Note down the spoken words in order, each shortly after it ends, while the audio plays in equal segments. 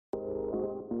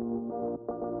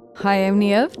Hi, I'm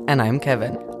Niamh. And I'm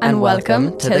Kevin. And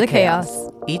welcome to the Chaos.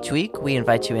 Each week, we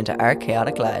invite you into our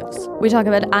chaotic lives. We talk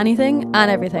about anything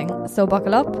and everything. So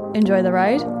buckle up, enjoy the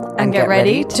ride, and get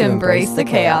ready to embrace the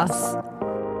chaos.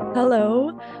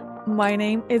 Hello, my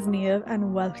name is Niamh,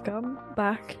 and welcome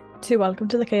back to Welcome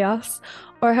to the Chaos.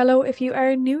 Or hello if you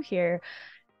are new here.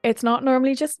 It's not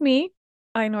normally just me.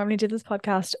 I normally do this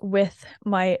podcast with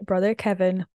my brother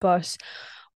Kevin, but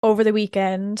over the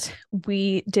weekend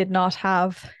we did not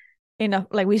have enough,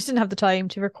 we just didn't have the time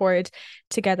to record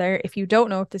together. If you don't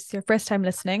know, if this is your first time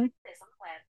listening,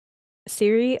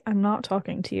 Siri, I'm not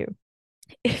talking to you.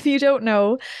 If you don't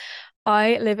know,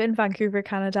 I live in Vancouver,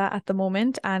 Canada at the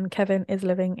moment, and Kevin is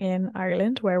living in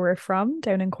Ireland, where we're from,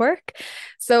 down in Cork.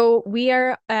 So we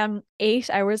are 8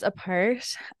 hours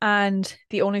apart, and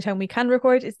the only time we can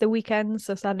record is the weekends,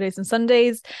 so Saturdays and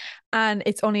Sundays. And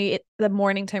it's only the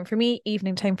morning time for me,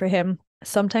 evening time for him.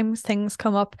 Sometimes things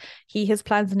come up. He has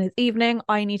plans in his evening.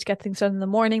 I need to get things done in the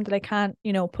morning that I can't,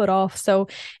 put off. So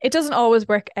it doesn't always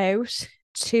work out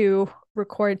to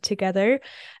record together,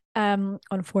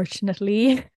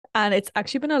 unfortunately. And it's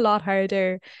actually been a lot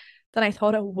harder than I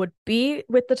thought it would be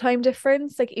with the time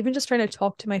difference. Like, even just trying to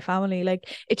talk to my family, like,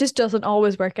 it just doesn't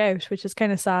always work out, which is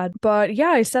kind of sad. But yeah,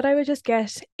 I said I would just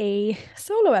get a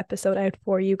solo episode out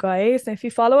for you guys. And if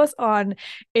you follow us on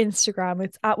Instagram,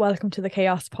 it's at Welcome to the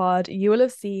Chaos Pod. You will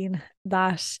have seen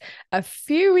that a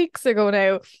few weeks ago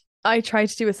now. I tried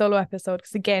to do a solo episode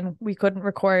because, again, we couldn't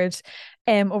record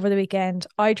over the weekend.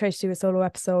 I tried to do a solo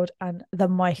episode and the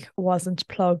mic wasn't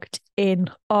plugged in.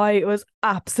 I was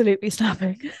absolutely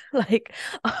snapping. Like,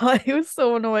 I was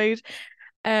so annoyed.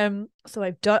 So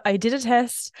I did a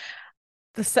test.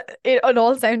 It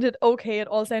all sounded okay. It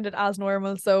all sounded as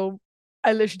normal. So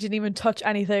I literally didn't even touch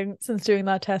anything since doing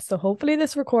that test. So hopefully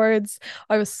this records.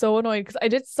 I was so annoyed because I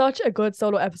did such a good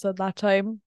solo episode that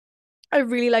time. I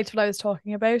really liked what I was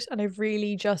talking about, and I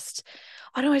really just,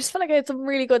 I don't know, I just felt like I had some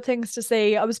really good things to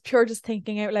say. I was pure just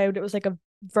thinking out loud. It was like a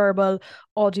verbal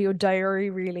audio diary,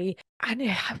 really. And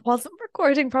yeah, I wasn't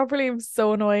recording properly. I'm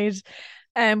so annoyed.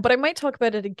 But I might talk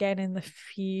about it again in the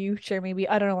future, maybe.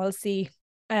 I don't know, I'll see.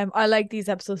 I like these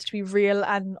episodes to be real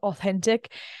and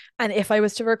authentic. And if I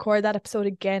was to record that episode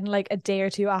again, like a day or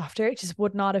two after, it just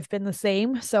would not have been the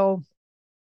same. So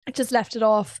I just left it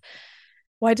off.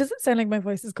 Why does it sound like my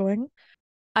voice is going?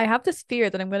 I have this fear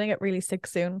that I'm going to get really sick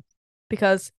soon,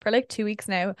 because for like 2 weeks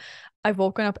now, I've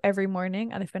woken up every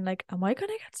morning and I've been like, am I going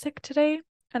to get sick today?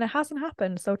 And it hasn't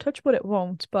happened. So touch wood, it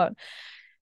won't. But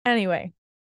anyway,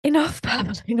 enough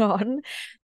babbling on.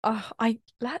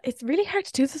 It's really hard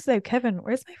to do this without Kevin.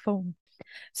 Where's my phone?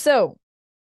 So,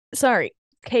 sorry,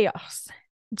 chaos.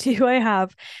 Do I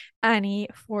have any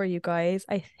for you guys?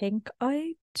 I think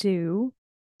I do.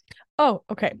 Oh,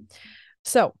 okay.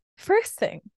 So, first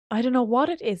thing, I don't know what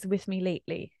it is with me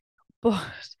lately, but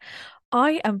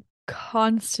I am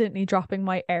constantly dropping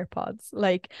my AirPods.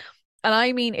 Like, and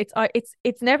I mean,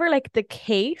 it's never like the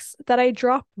case that I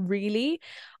drop, really.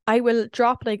 I will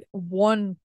drop like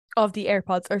one of the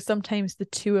AirPods, or sometimes the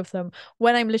two of them.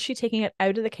 When I'm literally taking it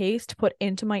out of the case to put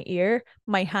into my ear,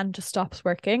 my hand just stops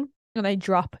working and I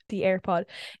drop the AirPod.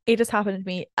 It has happened to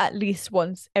me at least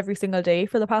once every single day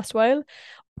for the past while.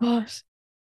 But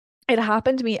it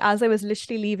happened to me as I was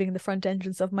literally leaving the front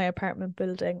entrance of my apartment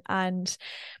building, and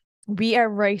we are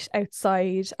right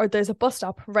outside, or there's a bus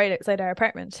stop right outside our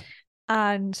apartment.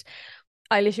 And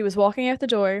I literally was walking out the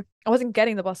door. I wasn't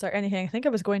getting the bus or anything. I think I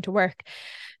was going to work.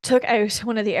 Took out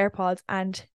one of the AirPods,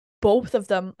 and both of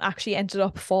them actually ended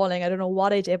up falling. I don't know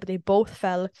what I did, but they both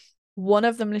fell. One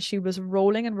of them literally was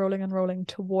rolling and rolling and rolling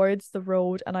towards the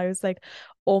road, and I was like,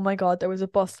 oh my god, there was a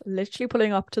bus literally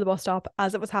pulling up to the bus stop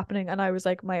as it was happening, and I was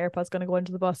like, my AirPod's gonna go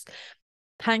into the bus.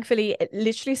 Thankfully, it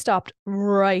literally stopped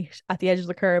right at the edge of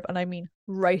the curb, and I mean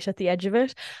right at the edge of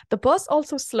it. The bus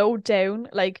also slowed down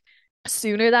like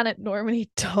sooner than it normally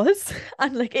does,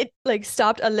 and like it like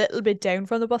stopped a little bit down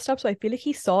from the bus stop, so I feel like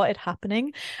he saw it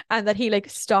happening and that he like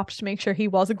stopped to make sure he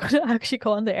wasn't going to actually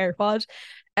go on the AirPod.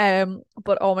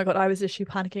 But oh my god, I was literally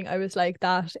panicking. I was like,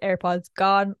 that AirPod's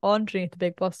gone underneath the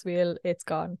big bus wheel, it's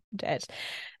gone, dead.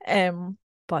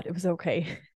 But it was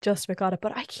okay. Just about got it.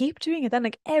 But I keep doing it then,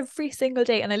 like, every single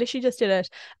day, and I literally just did it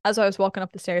as I was walking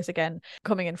up the stairs again,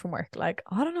 coming in from work. Like,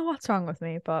 I don't know what's wrong with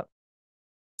me, but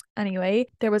anyway,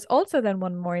 there was also then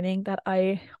one morning that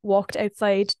I walked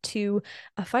outside to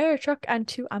a fire truck and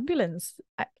two ambulances.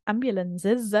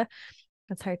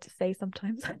 That's hard to say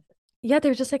sometimes. Yeah, they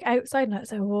were just like outside, and I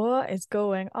was like, what is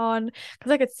going on?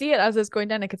 Because I could see it as I was going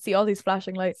down. I could see all these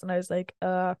flashing lights, and I was like,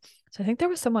 so I think there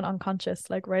was someone unconscious,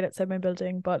 like right outside my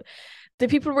building. But the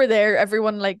people were there.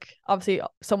 Everyone, like, obviously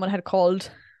someone had called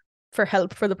for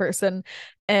help for the person.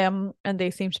 And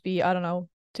they seem to be, I don't know,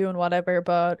 doing whatever,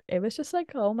 but it was just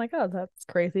like, oh my God, that's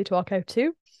crazy to walk out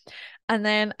to. And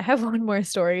then I have one more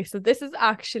story. So this is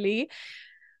actually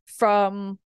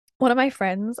from one of my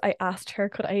friends. I asked her,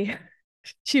 could I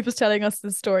she was telling us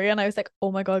this story and I was like,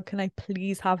 oh my God, can I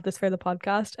please have this for the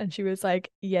podcast? And she was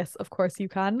like, yes, of course you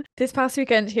can. This past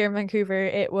weekend here in Vancouver,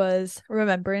 it was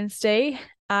Remembrance Day.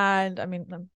 And I mean,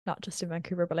 I'm not just in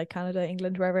Vancouver, but like Canada,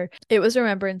 England, wherever. It was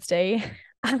Remembrance Day.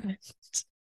 And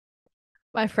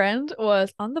my friend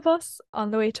was on the bus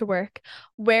on the way to work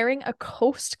wearing a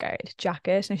Coast Guard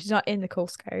jacket. Now, she's not in the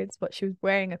Coast Guards, but she was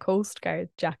wearing a Coast Guard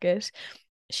jacket.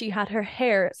 She had her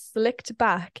hair slicked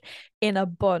back in a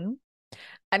bun.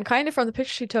 And kind of from the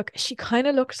picture she took, she kind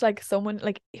of looked like someone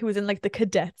like who was in like the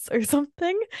cadets or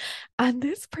something. And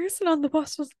this person on the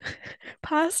bus was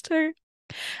past her.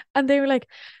 And they were like,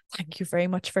 thank you very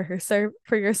much for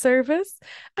for your service.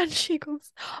 And she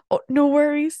goes, oh, no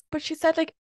worries. But she said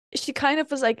like she kind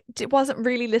of was like wasn't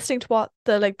really listening to what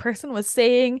the like person was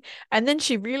saying. And then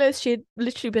she realized she had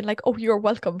literally been like, oh, you're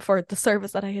welcome for the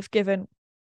service that I have given.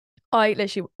 I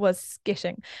literally was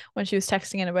skitting when she was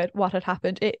texting in about what had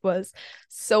happened. It was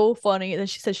so funny. And then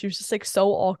she said she was just like so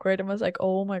awkward and was like,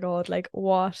 oh my God, like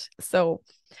what? So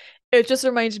it just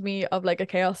reminded me of like a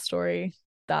chaos story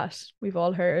that we've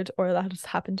all heard or that has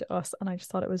happened to us. And I just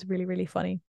thought it was really, really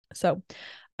funny. So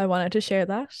I wanted to share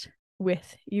that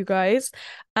with you guys.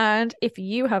 And if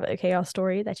you have a chaos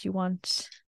story that you want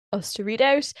us to read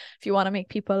out, if you want to make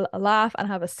people laugh and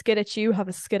have a skit at you, have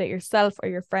a skit at yourself or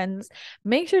your friends,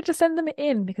 make sure to send them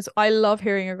in because I love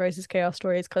hearing your guys' chaos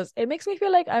stories because it makes me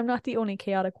feel like I'm not the only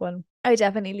chaotic one. I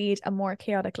definitely lead a more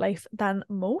chaotic life than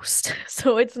most.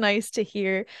 So it's nice to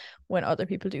hear when other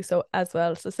people do so as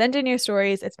well. So send in your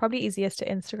stories. It's probably easiest to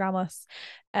Instagram us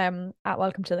at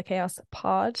Welcome to the Chaos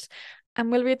Pod.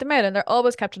 And we'll read them out. And they're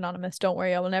always kept anonymous. Don't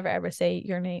worry. I will never ever say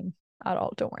your name at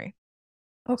all. Don't worry.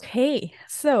 Okay,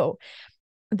 so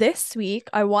this week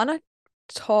I want to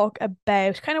talk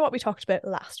about kind of what we talked about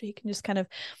last week and just kind of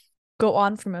go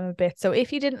on from it a bit. So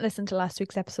if you didn't listen to last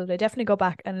week's episode, I definitely go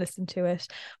back and listen to it.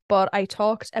 But I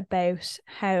talked about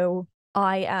how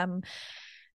I am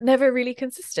never really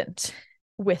consistent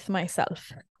with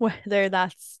myself, whether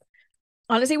that's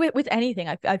honestly with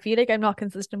anything. I feel like I'm not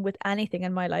consistent with anything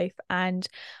in my life. And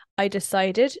I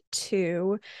decided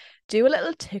to do a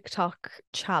little TikTok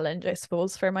challenge, I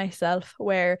suppose, for myself,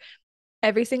 where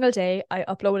every single day I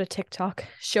upload a TikTok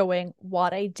showing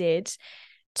what I did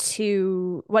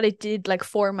like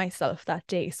for myself that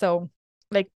day. So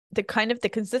like the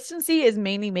consistency is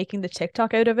mainly making the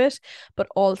TikTok out of it, but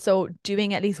also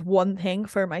doing at least one thing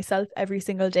for myself every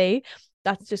single day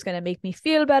that's just going to make me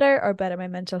feel better or better my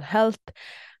mental health.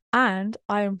 And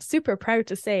I am super proud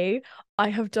to say I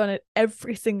have done it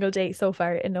every single day so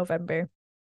far in November.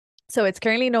 So it's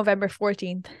currently November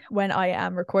 14th when I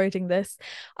am recording this.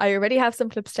 I already have some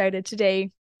clips started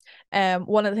today.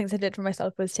 One of the things I did for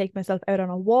myself was take myself out on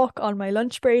a walk on my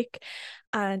lunch break,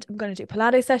 and I'm going to do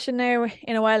Pilates session now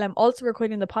in a while. I'm also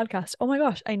recording the podcast. Oh my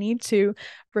gosh, I need to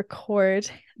record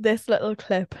this little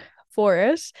clip for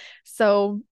it.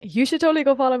 So you should totally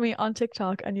go follow me on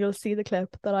TikTok and you'll see the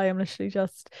clip that I am literally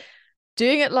just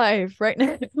doing it live right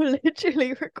now.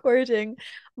 Literally recording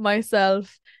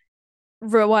myself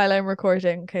while I'm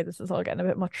recording. Okay, this is all getting a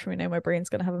bit much for me now. My brain's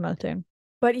gonna have a meltdown.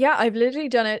 But yeah, I've literally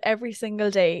done it every single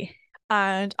day.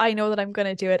 And I know that I'm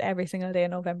gonna do it every single day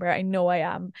in November. I know I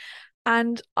am.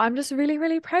 And I'm just really,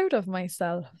 really proud of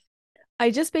myself. I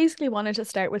just basically wanted to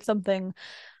start with something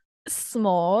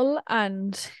small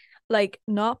and like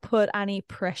not put any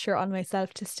pressure on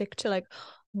myself to stick to like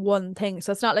one thing.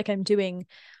 So it's not like I'm doing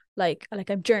like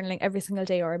I'm journaling every single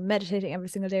day or I'm meditating every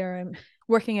single day or I'm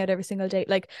working out every single day.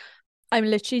 Like I'm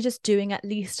literally just doing at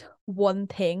least one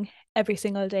thing every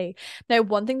single day. Now,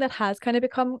 one thing that has kind of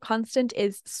become constant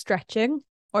is stretching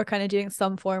or kind of doing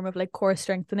some form of like core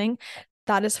strengthening.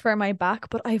 That is for my back,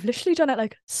 but I've literally done it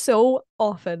like so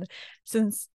often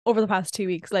since over the past 2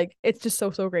 weeks. Like it's just so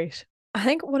great. I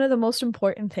think one of the most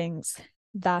important things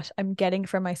that I'm getting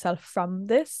for myself from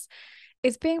this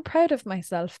is being proud of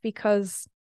myself because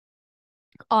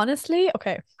honestly,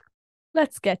 okay,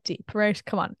 let's get deep, right?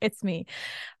 Come on, it's me.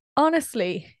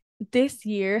 Honestly, this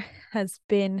year has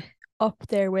been up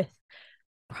there with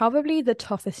probably the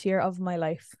toughest year of my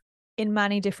life in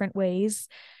many different ways.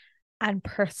 And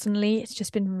personally, it's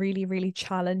just been really, really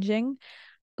challenging.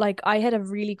 Like I had a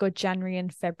really good January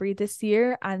and February this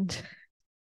year, and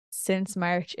since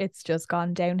March, it's just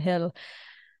gone downhill.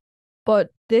 But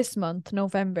this month,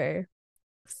 November,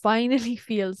 finally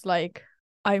feels like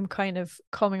I'm kind of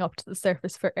coming up to the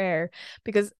surface for air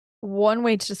because one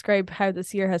way to describe how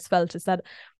this year has felt is that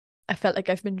I felt like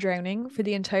I've been drowning for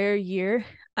the entire year,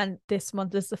 and this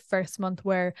month is the first month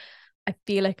where I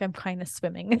feel like I'm kind of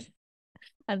swimming.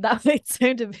 And that might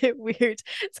sound a bit weird.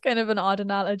 It's kind of an odd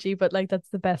analogy, but like that's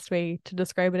the best way to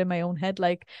describe it in my own head.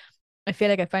 Like I feel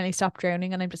like I finally stopped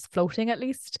drowning and I'm just floating at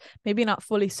least. Maybe not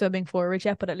fully swimming forward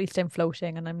yet, but at least I'm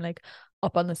floating and I'm like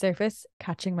up on the surface,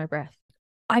 catching my breath.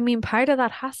 I mean, part of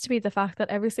that has to be the fact that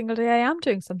every single day I am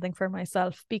doing something for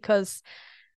myself, because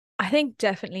I think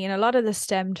definitely, and a lot of this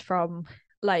stemmed from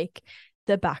like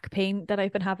the back pain that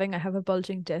I've been having. I have a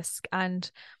bulging disc, and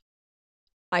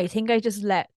I think I just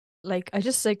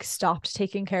like stopped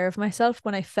taking care of myself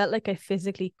when I felt like I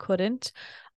physically couldn't.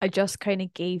 I just kind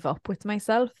of gave up with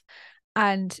myself.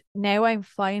 And now I'm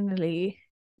finally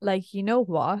like, you know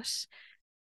what?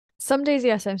 Some days,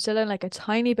 yes, I'm still in like a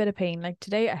tiny bit of pain. Like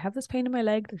today, I have this pain in my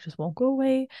leg that just won't go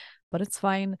away, but it's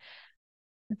fine.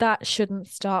 That shouldn't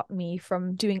stop me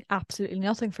from doing absolutely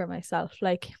nothing for myself.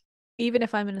 Like, even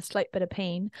if I'm in a slight bit of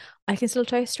pain, I can still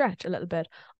try to stretch a little bit.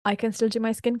 I can still do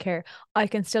my skincare. I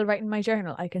can still write in my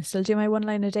journal. I can still do my one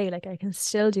line a day. Like, I can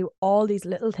still do all these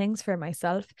little things for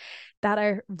myself that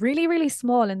are really, really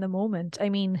small in the moment. I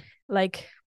mean, like,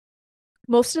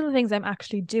 most of the things I'm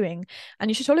actually doing, and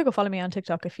you should totally go follow me on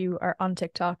TikTok if you are on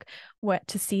TikTok,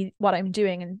 to see what I'm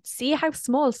doing and see how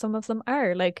small some of them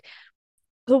are. Like,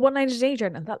 the one line a day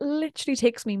journal, that literally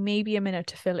takes me maybe a minute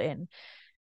to fill in.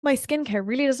 My skincare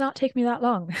really does not take me that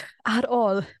long at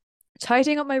all.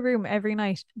 Tidying up my room every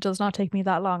night does not take me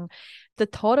that long. The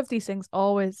thought of these things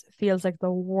always feels like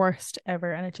the worst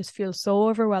ever, and it just feels so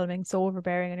overwhelming, so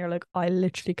overbearing, and you're like, I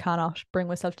literally cannot bring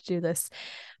myself to do this.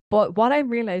 But what I'm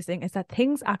realizing is that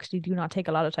things actually do not take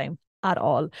a lot of time at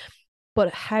all.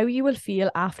 But how you will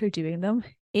feel after doing them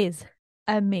is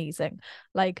amazing.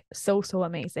 Like so, so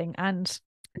amazing. And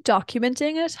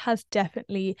documenting it has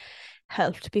definitely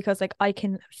helped, because like I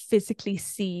can physically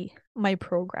see my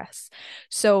progress.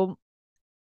 So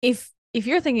if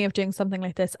you're thinking of doing something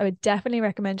like this, I would definitely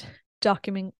recommend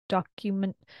documentating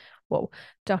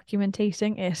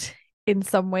it in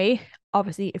some way.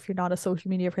 Obviously, if you're not a social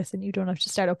media person, you don't have to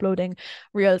start uploading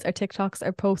reels or TikToks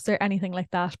or posts or anything like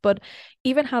that. But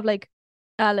even have like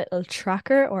a little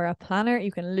tracker or a planner.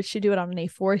 You can literally do it on an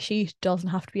A4 sheet. Doesn't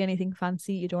have to be anything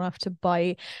fancy. You don't have to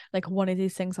buy like one of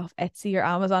these things off Etsy or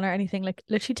Amazon or anything. Like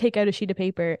literally take out a sheet of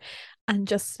paper and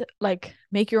just like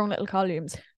make your own little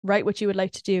columns. Write what you would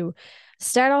like to do.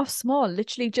 Start off small.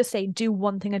 Literally just say, do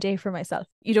one thing a day for myself.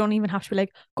 You don't even have to be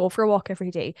like, go for a walk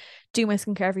every day, do my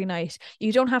skincare every night.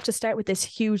 You don't have to start with this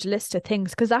huge list of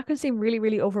things, because that can seem really,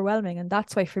 really overwhelming. And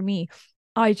that's why for me,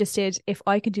 I just did, if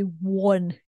I could do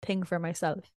one thing for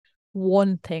myself,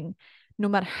 one thing, no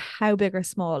matter how big or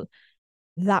small,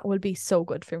 that will be so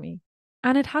good for me.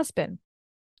 And it has been.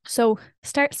 So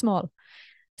start small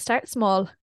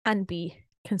and be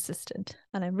consistent.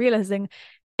 And I'm realizing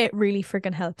it really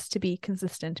friggin' helps to be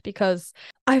consistent, because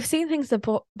I've seen things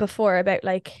before about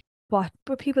like what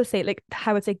people say, like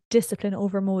how it's like discipline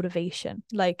over motivation.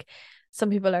 Like some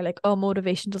people are like, oh,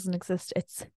 motivation doesn't exist,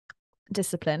 it's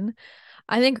discipline.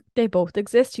 I think they both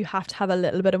exist. You have to have a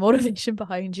little bit of motivation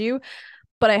behind you.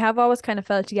 But I have always kind of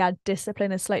felt, yeah,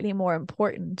 discipline is slightly more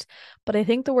important. But I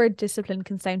think the word discipline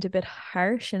can sound a bit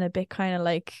harsh and a bit kind of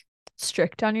like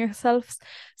strict on yourselves.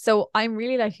 So I'm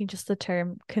really liking just the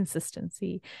term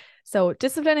consistency. So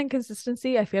discipline and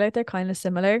consistency, I feel like they're kind of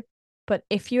similar. But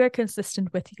if you are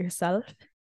consistent with yourself,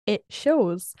 it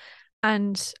shows.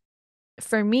 And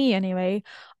for me anyway,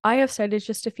 I have started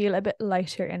just to feel a bit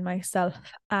lighter in myself,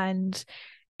 and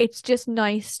it's just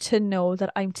nice to know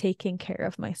that I'm taking care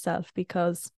of myself,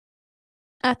 because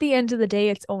at the end of the day,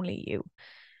 it's only you.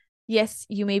 Yes,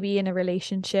 you may be in a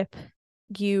relationship,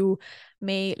 you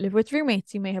may live with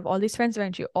roommates, you may have all these friends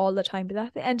around you all the time, but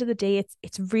at the end of the day,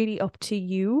 it's really up to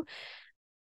you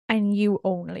and you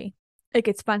only. Like,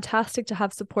 it's fantastic to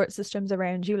have support systems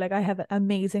around you. Like, I have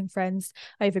amazing friends.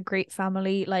 I have a great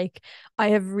family. Like,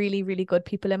 I have really, really good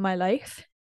people in my life.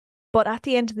 But at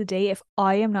the end of the day, if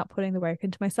I am not putting the work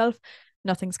into myself,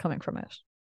 nothing's coming from it.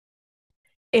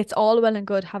 It's all well and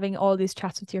good having all these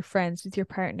chats with your friends, with your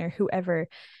partner, whoever,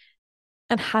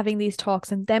 and having these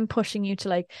talks and them pushing you to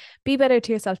like, be better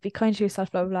to yourself, be kind to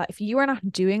yourself, blah, blah, blah. If you are not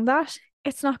doing that,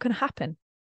 it's not going to happen.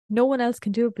 No one else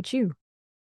can do it but you.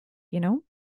 You know?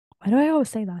 Why do I always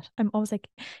say that? I'm always like,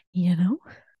 you know?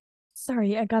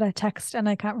 Sorry, I got a text and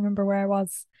I can't remember where I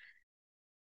was.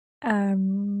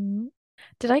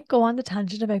 Did I go on the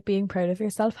tangent about being proud of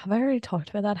yourself? Have I already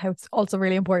talked about that? How it's also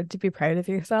really important to be proud of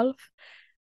yourself.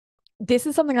 This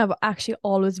is something I've actually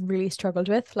always really struggled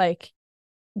with, like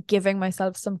giving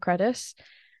myself some credit.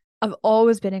 I've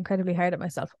always been incredibly hard at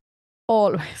myself.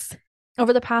 always.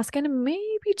 Over the past kind of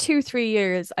maybe 2-3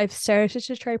 years, I've started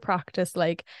to try practice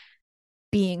like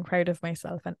being proud of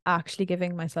myself and actually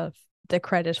giving myself the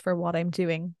credit for what I'm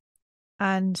doing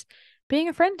and being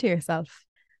a friend to yourself.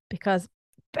 Because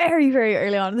very, very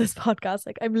early on in this podcast,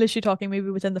 like I'm literally talking maybe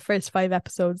within the first 5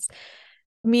 episodes,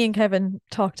 me and Kevin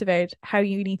talked about how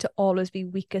you need to always be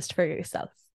weakest for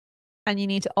yourself and you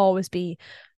need to always be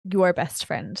your best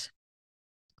friend.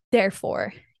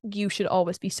 Therefore, you should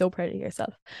always be so proud of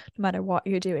yourself, no matter what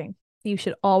you're doing. You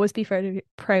should always be be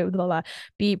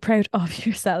proud of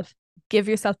yourself. Give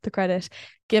yourself the credit.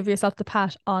 Give yourself the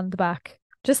pat on the back.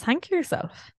 Just thank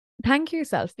yourself. Thank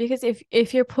yourself, because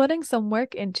if you're putting some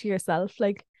work into yourself,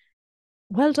 like,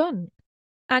 well done.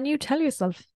 And you tell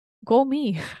yourself, go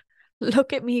me.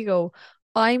 Look at me go.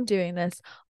 I'm doing this.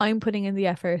 I'm putting in the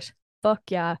effort. Fuck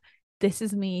yeah. This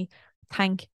is me.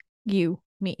 Thank you,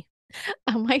 me.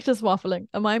 Am I just waffling?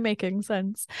 Am I making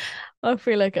sense? I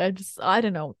feel like I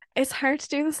don't know. It's hard to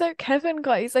do this without Kevin,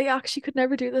 guys. I actually could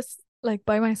never do this like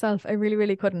by myself. I really,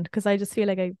 really couldn't, because I just feel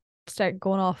like I start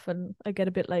going off and I get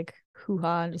a bit like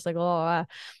hoo-ha and just like, oh,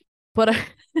 but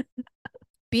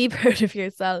be proud of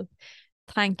yourself.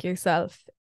 Thank yourself.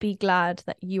 Be glad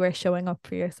that you are showing up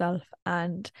for yourself,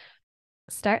 and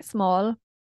start small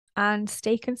and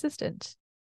stay consistent.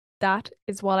 That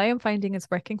is what I am finding is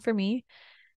working for me.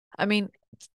 I mean,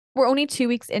 we're only 2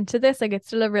 weeks into this, like it's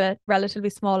still a relatively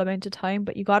small amount of time,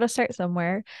 but you got to start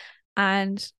somewhere.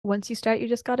 And once you start, you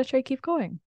just got to try keep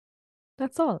going.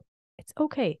 That's all. It's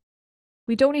okay.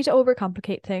 We don't need to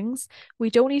overcomplicate things. We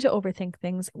don't need to overthink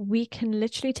things. We can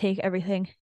literally take everything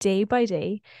day by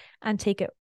day and take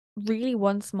it really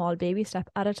one small baby step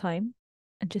at a time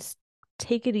and just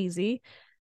take it easy,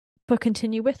 but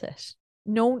continue with it.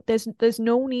 No, there's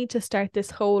no need to start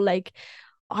this whole like,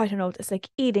 I don't know, this like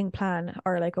eating plan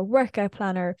or like a workout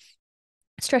plan or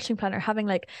stretching plan or having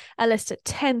like a list of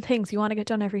 10 things you want to get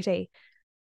done every day.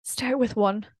 Start with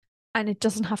one, and it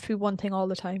doesn't have to be one thing all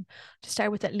the time. Just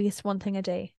start with at least one thing a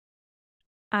day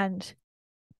and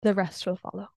the rest will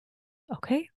follow.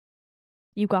 Okay?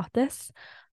 You got this.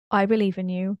 I believe in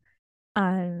you,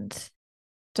 and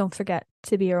don't forget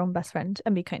to be your own best friend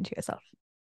and be kind to yourself.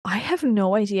 I have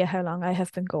no idea how long I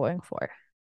have been going for.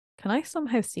 Can I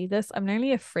somehow see this? I'm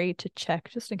nearly afraid to check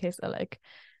just in case I like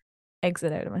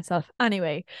exit out of myself.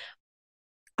 Anyway,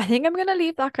 I think I'm gonna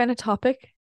leave that kind of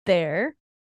topic there.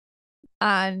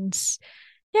 And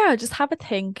yeah, just have a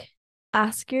think.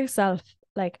 Ask yourself,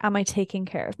 like, am I taking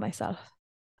care of myself?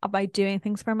 Am I doing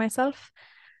things for myself?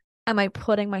 Am I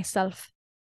putting myself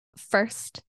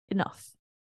first enough?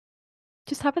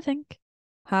 Just have a think.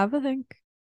 Have a think.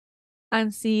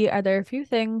 And see, are there a few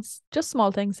things, just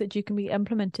small things, that you can be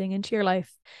implementing into your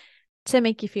life to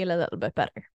make you feel a little bit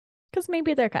better? Because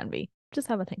maybe there can be. Just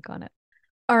have a think on it.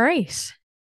 All right.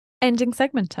 Ending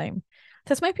segment time.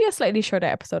 This might be a slightly shorter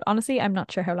episode. Honestly, I'm not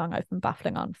sure how long I've been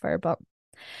baffling on for, but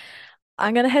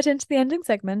I'm going to head into the ending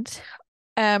segment.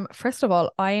 First of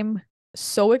all, I'm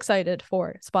so excited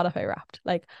for Spotify Wrapped.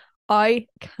 Like, I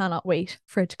cannot wait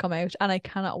for it to come out, and I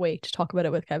cannot wait to talk about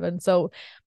it with Kevin. So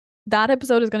that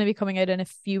episode is going to be coming out in a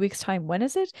few weeks' time. When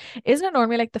is it? Isn't it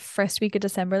normally like the first week of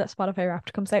December that Spotify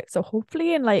Wrapped comes out? So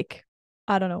hopefully in like,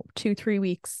 I don't know, 2-3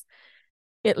 weeks,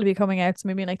 it'll be coming out. So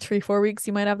maybe in like 3-4 weeks,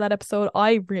 you might have that episode.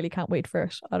 I really can't wait for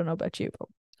it. I don't know about you, but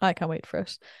I can't wait for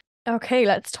it. Okay,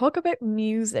 let's talk about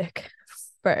music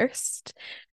first.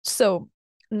 So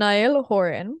Niall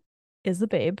Horan is a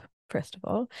babe, first of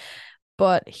all,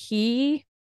 but he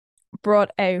brought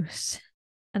out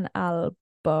an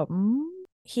album.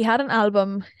 He had an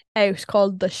album out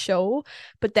called The Show,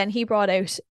 but then he brought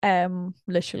out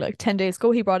literally like 10 days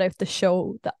ago, he brought out The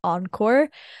Show, the Encore.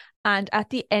 And at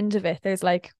the end of it, there's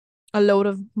like a load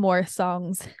of more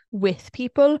songs with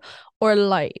people or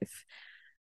live.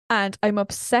 And I'm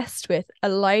obsessed with a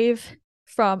live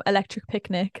from Electric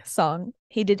Picnic song.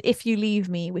 He did If You Leave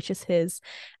Me, which is his,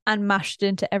 and mashed it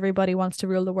into Everybody Wants to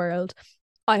Rule the World.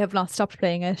 I have not stopped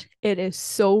playing it. It is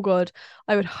so good.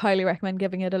 I would highly recommend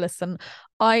giving it a listen.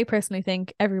 I personally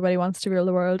think Everybody Wants to Rule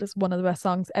the World is one of the best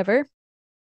songs ever.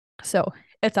 So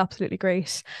it's absolutely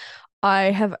great.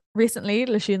 I have recently,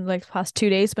 literally in like the past 2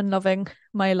 days, been loving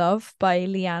My Love by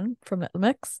Leanne from Little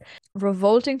Mix.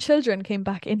 Revolting Children came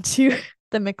back into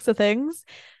the mix of things.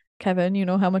 Kevin, you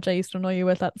know how much I used to know you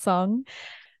with that song.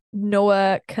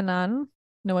 Noah Kahan.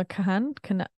 Noah Kahan.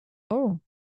 Do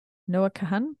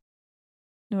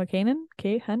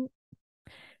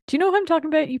you know who I'm talking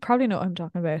about? You probably know what I'm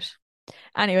talking about.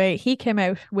 Anyway, he came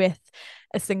out with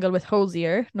a single with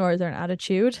Hosier, Northern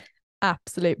Attitude.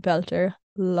 Absolute belter.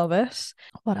 Love it.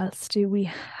 What else do we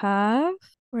have?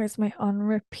 Where's my on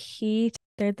repeat?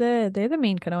 they're the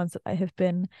main kind of ones that I have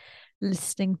been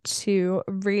listening to.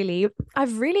 Really,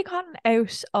 I've really gotten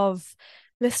out of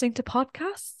listening to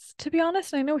podcasts, to be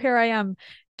honest. I know here I am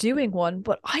doing one,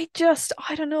 but I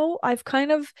don't know.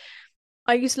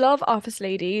 I used to love Office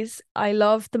Ladies. I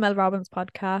love the Mel Robbins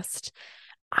podcast.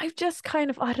 I've just kind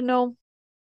of, I don't know,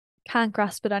 can't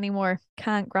grasp it anymore.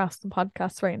 Can't grasp the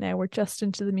podcasts right now. We're just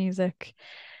into the music.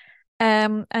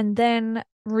 And then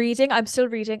reading, I'm still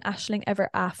reading Aisling Ever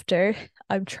After.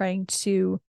 I'm trying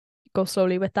to go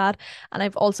slowly with that. And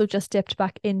I've also just dipped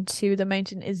back into The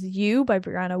Mountain Is You by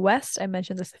Brianna West. I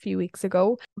mentioned this a few weeks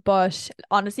ago, but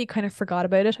honestly kind of forgot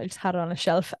about it. I just had it on a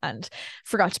shelf and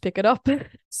forgot to pick it up.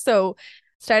 So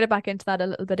started back into that a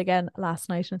little bit again last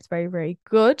night, and it's very, very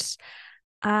good.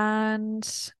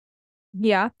 And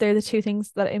yeah, they're the two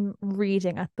things that I'm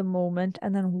reading at the moment.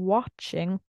 And then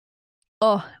watching,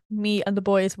 oh, me and the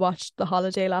boys watched The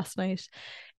Holiday last night.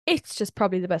 It's just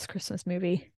probably the best Christmas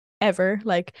movie ever.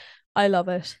 Like, I love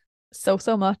it so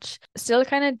much. Still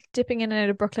kind of dipping in and out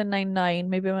of Brooklyn Nine-Nine.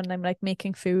 Maybe when I'm like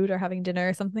making food or having dinner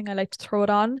or something, I like to throw it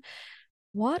on.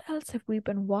 What else have we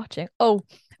been watching? Oh,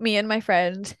 me and my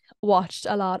friend watched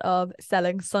a lot of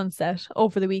Selling Sunset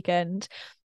over the weekend.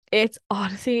 It's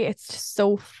honestly, it's just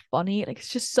so funny. Like,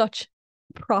 it's just such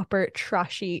proper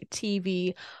trashy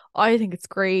TV. I think it's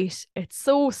great. It's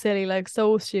so silly, like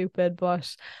so stupid,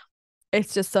 but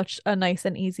it's just such a nice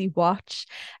and easy watch.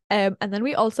 And then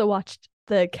we also watched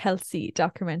the Kelsey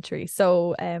documentary.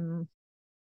 So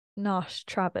not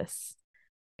Travis.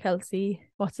 Kelsey.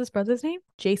 What's his brother's name?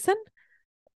 Jason?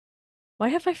 Why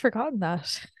have I forgotten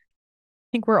that? I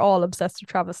think we're all obsessed with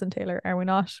Travis and Taylor, are we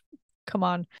not? Come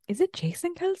on. Is it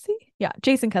Jason Kelsey? Yeah,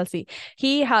 Jason Kelsey.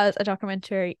 He has a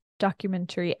documentary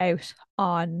out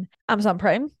on Amazon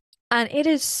Prime, and it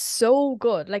is so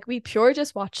good. Like, we pure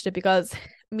just watched it because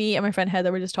me and my friend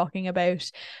Heather were just talking about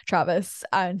Travis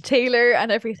and Taylor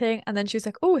and everything, and then she was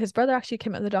like, oh, his brother actually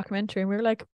came out in the documentary, and we were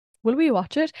like, will we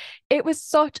watch it? It was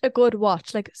such a good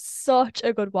watch, like such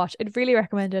a good watch. I'd really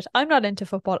recommend it. I'm not into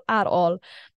football at all,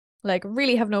 like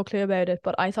really have no clue about it,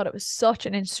 but I thought it was such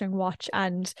an interesting watch.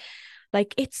 And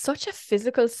like, it's such a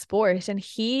physical sport, and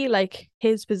he, like,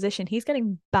 his position, he's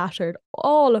getting battered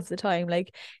all of the time.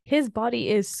 Like, his body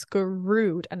is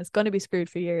screwed, and it's going to be screwed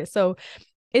for years. So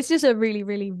it's just a really,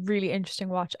 really, really interesting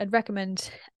watch. I'd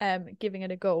recommend giving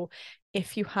it a go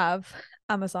if you have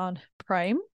Amazon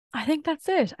Prime. I think that's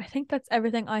it. I think that's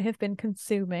everything I have been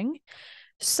consuming.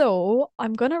 So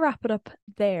I'm going to wrap it up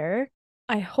there.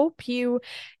 I hope you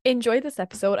enjoyed this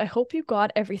episode. I hope you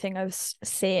got everything I was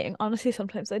saying. Honestly,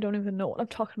 sometimes I don't even know what I'm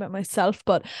talking about myself,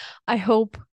 but I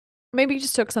hope maybe you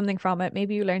just took something from it.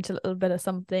 Maybe you learned a little bit of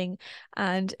something,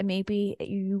 and maybe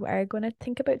you are going to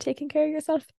think about taking care of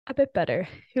yourself a bit better.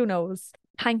 Who knows?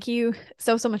 Thank you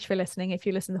so much for listening. If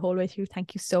you listen the whole way through,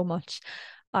 thank you so much.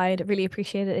 I'd really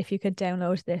appreciate it if you could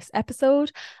download this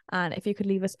episode, and if you could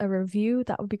leave us a review,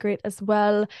 that would be great as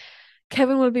well.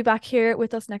 Kevin will be back here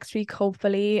with us next week,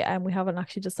 hopefully. And we haven't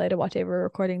actually decided what day we're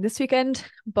recording this weekend,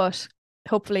 but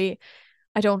hopefully,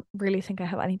 I don't really think I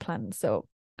have any plans. So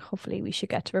hopefully we should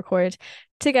get to record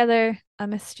together. I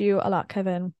missed you a lot,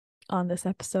 Kevin, on this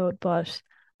episode, but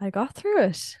I got through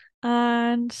it.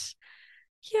 And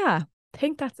yeah, I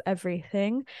think that's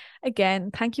everything.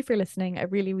 Again, thank you for listening. I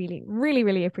really, really, really,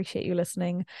 really appreciate you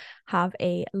listening. Have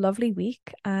a lovely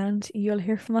week, and you'll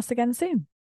hear from us again soon.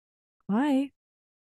 Bye.